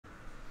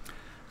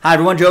Hi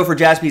everyone, Joe for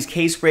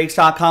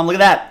jaspyscasebreaks.com. Look at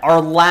that,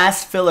 our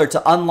last filler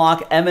to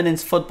unlock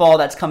Eminence Football.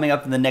 That's coming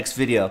up in the next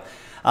video.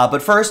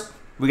 But first,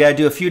 we got to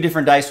do a few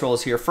different dice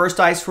rolls here. First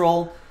dice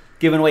roll,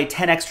 giving away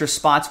 10 extra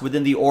spots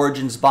within the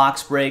Origins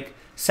box break.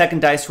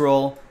 Second dice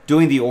roll,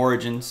 doing the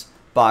Origins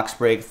box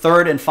break.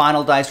 Third and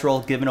final dice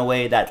roll, giving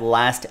away that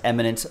last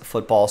Eminence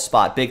Football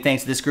spot. Big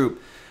thanks to this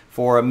group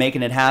for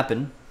making it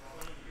happen.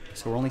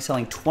 So we're only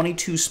selling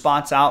 22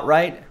 spots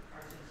outright.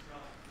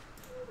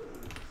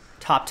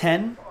 Top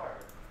 10.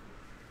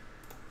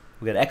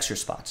 We got extra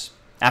spots.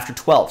 After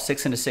 12,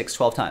 6 into 6,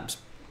 12 times.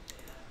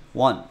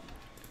 1,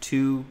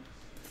 2,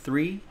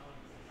 3.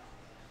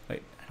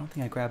 Wait, I don't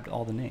think I grabbed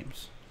all the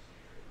names.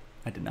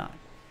 I did not.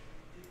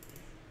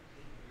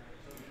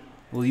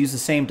 We'll use the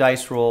same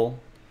dice roll.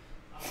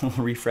 We'll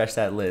refresh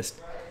that list.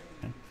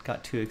 I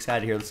got too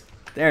excited here.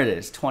 There it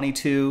is,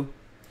 22.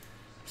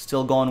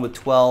 Still going with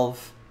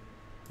 12.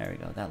 There we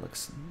go.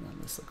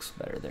 This looks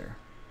better there.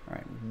 All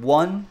right,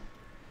 1,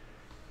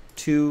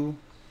 2,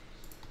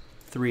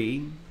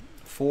 3,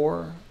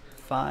 4,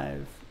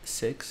 5,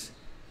 6,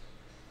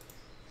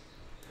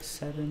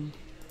 7,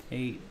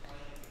 8,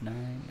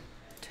 9,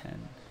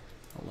 10,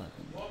 11,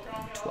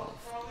 and 12.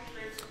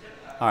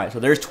 All right, so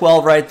there's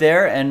 12 right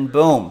there, and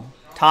boom.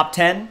 Top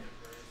 10.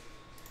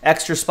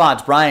 Extra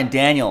spots. Brian,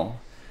 Daniel,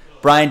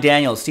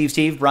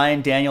 Steve,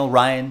 Brian, Daniel,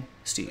 Ryan,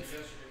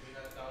 Steve.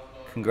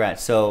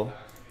 Congrats. So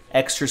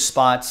extra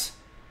spots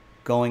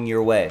going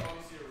your way.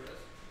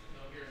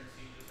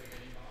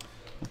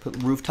 We'll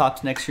put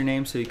rooftops next to your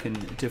name so you can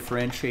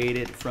differentiate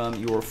it from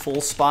your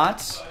full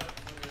spots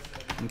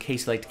in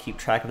case you like to keep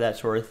track of that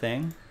sort of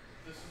thing.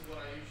 All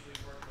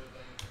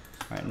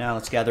right, now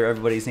let's gather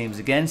everybody's names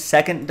again.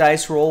 Second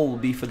dice roll will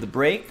be for the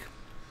break.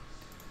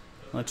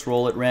 Let's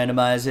roll it,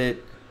 randomize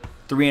it.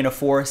 3 and a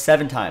 4,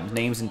 7 times.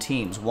 Names and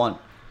teams. 1,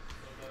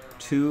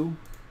 2,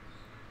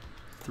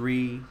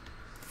 3,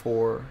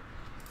 4,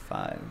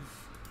 5,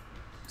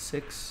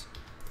 6,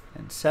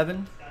 and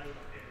 7.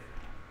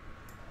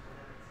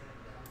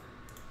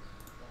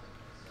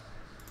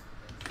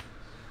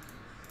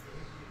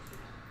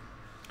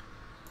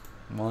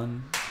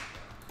 One,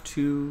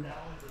 2,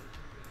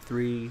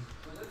 3,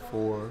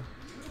 4,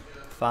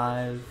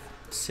 5,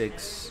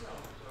 6,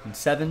 and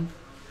 7.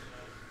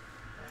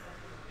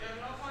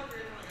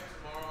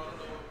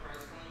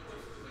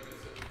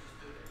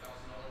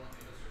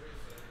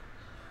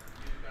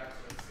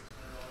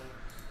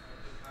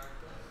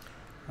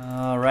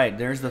 All right,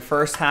 there's the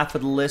first half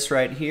of the list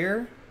right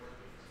here.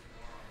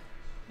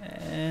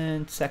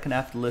 And second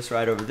half of the list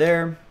right over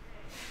there.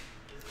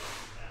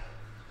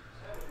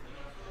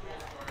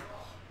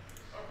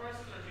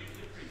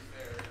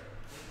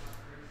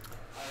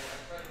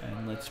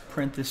 And let's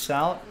print this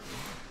out,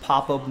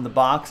 pop open the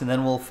box, and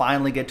then we'll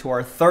finally get to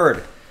our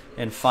third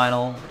and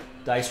final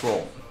dice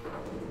roll.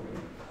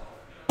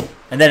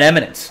 And then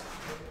Eminence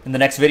in the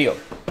next video.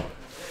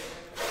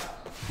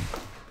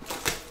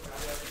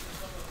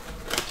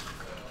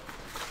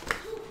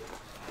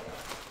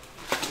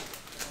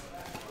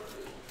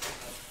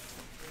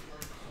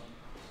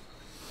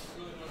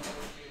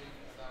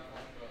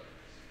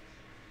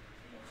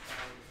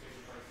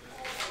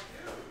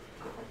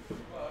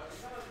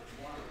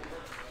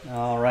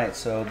 All right,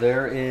 so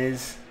there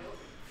is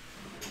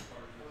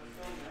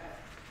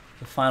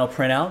the final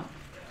printout.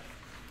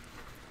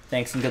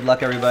 Thanks and good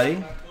luck,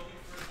 everybody.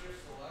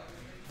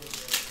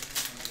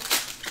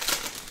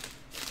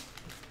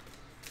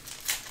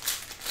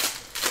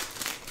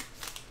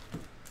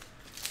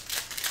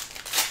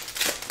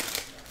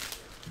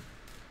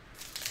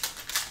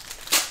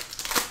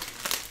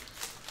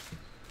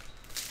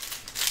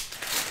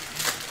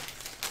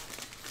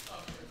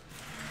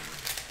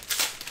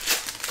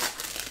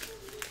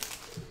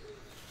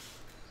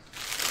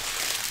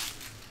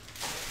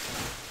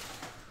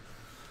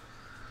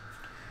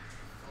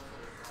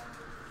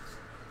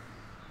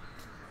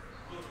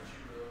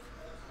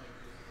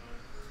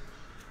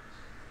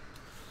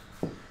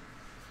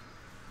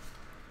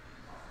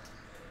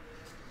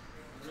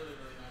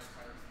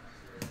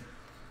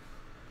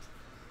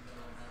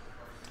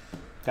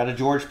 Got a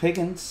George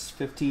Pickens,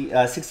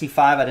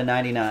 65 out of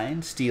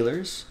 99,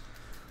 Steelers.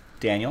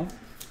 Daniel,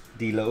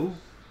 D-Lo.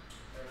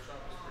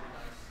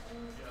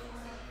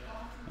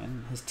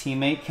 And his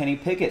teammate, Kenny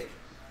Pickett.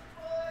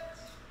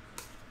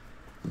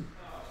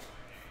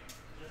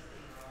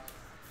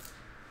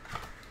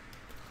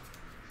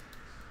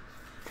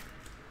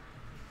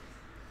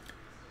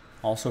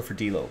 Also for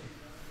D-Lo.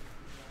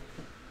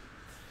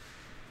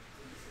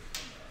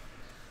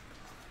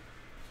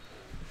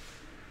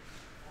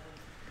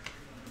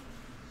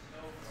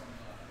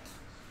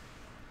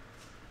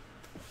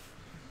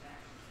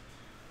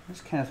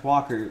 There's Kenneth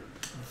Walker,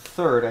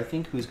 third, I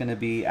think, who's going to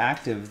be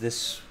active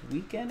this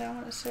weekend, I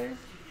want to say.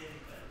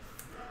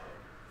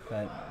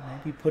 But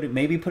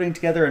maybe putting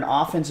together an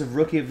Offensive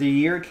Rookie of the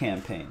Year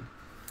campaign.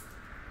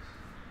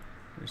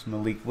 There's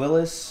Malik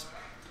Willis.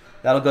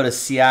 That'll go to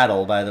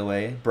Seattle, by the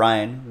way.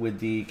 Brian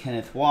with the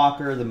Kenneth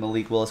Walker. The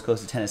Malik Willis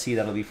goes to Tennessee.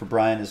 That'll be for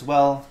Brian as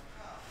well.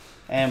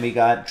 And we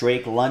got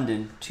Drake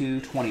London,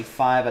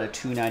 225 out of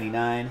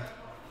 299.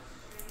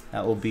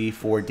 That will be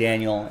for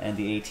Daniel and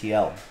the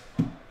ATL.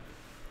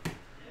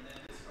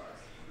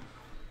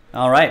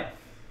 All right.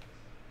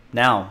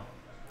 Now,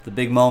 the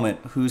big moment.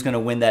 Who's going to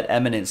win that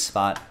eminence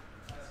spot?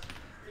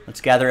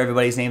 Let's gather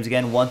everybody's names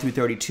again. 1 through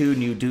 32,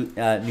 new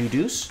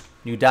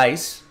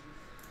dice.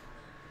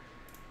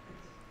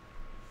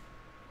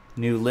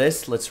 New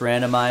list. Let's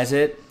randomize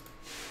it.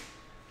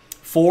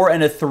 4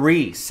 and a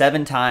 3,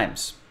 7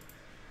 times.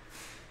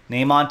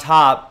 Name on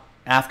top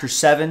after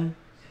 7.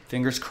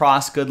 Fingers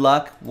crossed, good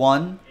luck.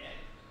 1,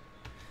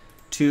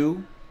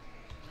 2,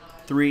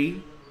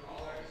 3,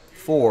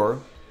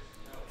 4,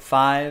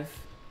 5,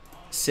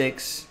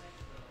 6,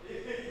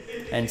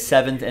 and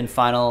 7th and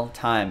final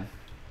time.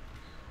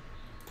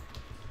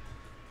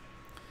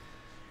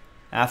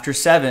 After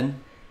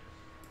 7,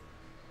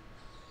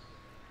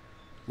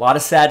 a lot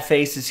of sad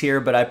faces here,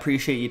 but I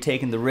appreciate you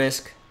taking the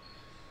risk.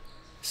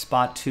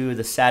 Spot 2,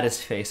 the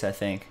saddest face, I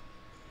think.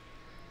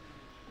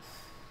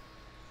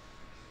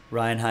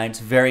 Ryan Hines,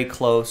 very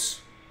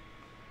close,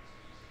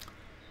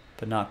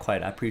 but not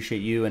quite. I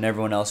appreciate you and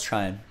everyone else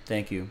trying.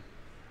 Thank you.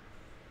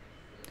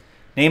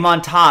 Name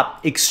on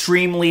top,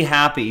 extremely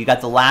happy. You got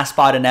the last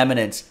spot in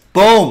eminence.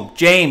 Boom,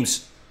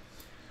 James.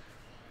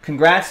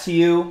 Congrats to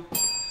you.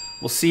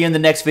 We'll see you in the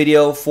next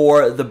video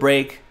for the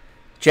break.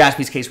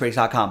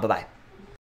 JaspysCaseBreaks.com. Bye-bye.